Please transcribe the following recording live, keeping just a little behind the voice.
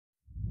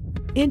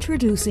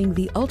Introducing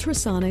the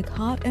ultrasonic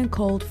hot and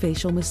cold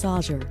facial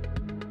massager.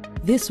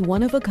 This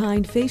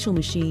one-of-a-kind facial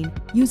machine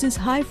uses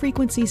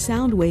high-frequency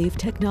sound wave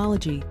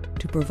technology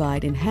to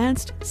provide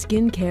enhanced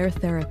skin care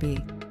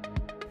therapy.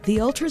 The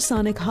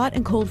ultrasonic hot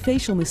and cold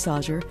facial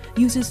massager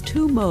uses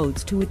 2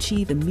 modes to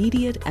achieve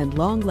immediate and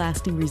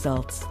long-lasting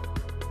results.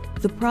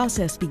 The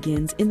process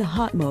begins in the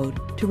hot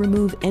mode to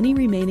remove any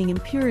remaining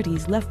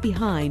impurities left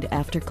behind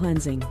after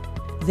cleansing.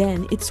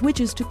 Then it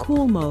switches to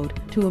cool mode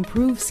to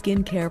improve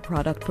skincare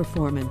product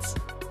performance.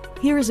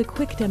 Here is a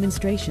quick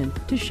demonstration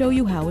to show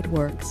you how it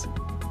works.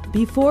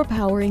 Before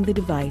powering the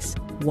device,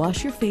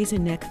 wash your face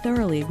and neck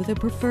thoroughly with a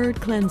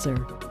preferred cleanser.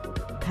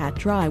 Pat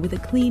dry with a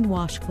clean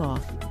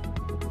washcloth.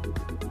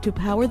 To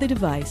power the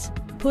device,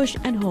 push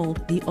and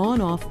hold the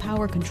on-off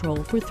power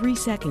control for 3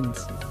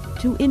 seconds.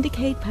 To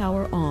indicate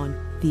power on,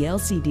 the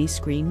LCD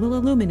screen will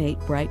illuminate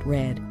bright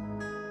red.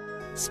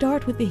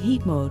 Start with the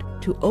heat mode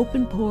to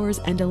open pores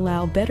and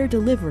allow better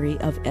delivery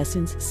of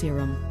Essence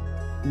serum.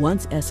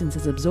 Once Essence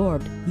is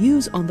absorbed,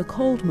 use on the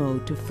cold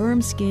mode to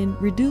firm skin,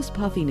 reduce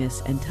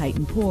puffiness, and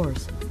tighten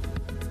pores.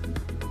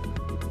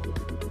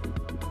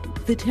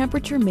 The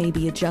temperature may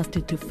be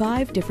adjusted to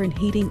 5 different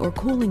heating or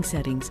cooling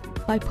settings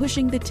by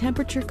pushing the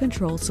temperature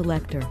control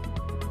selector.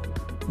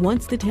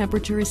 Once the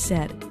temperature is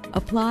set,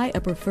 apply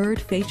a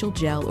preferred facial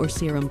gel or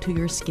serum to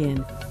your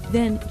skin.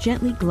 Then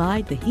gently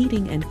glide the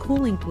heating and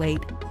cooling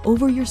plate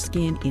over your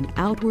skin in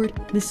outward,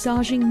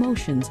 massaging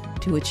motions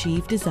to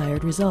achieve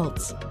desired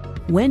results.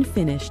 When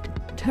finished,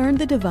 turn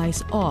the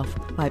device off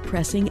by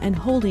pressing and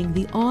holding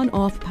the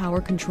on-off power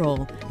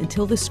control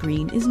until the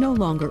screen is no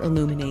longer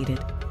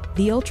illuminated.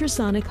 The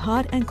ultrasonic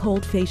hot and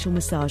cold facial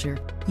massager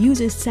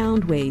uses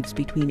sound waves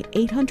between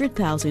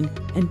 800,000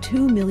 and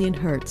 2 million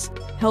Hertz,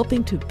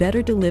 helping to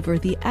better deliver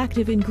the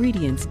active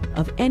ingredients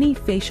of any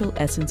facial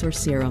essence or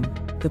serum.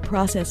 The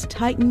process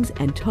tightens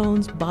and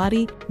tones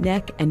body,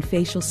 neck, and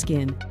facial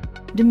skin,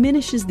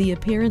 diminishes the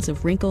appearance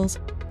of wrinkles,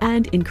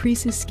 and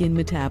increases skin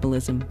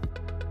metabolism.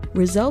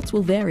 Results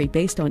will vary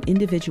based on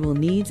individual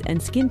needs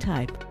and skin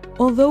type.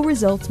 Although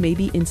results may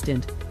be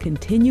instant,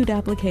 continued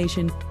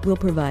application will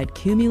provide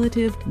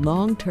cumulative,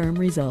 long-term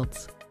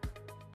results.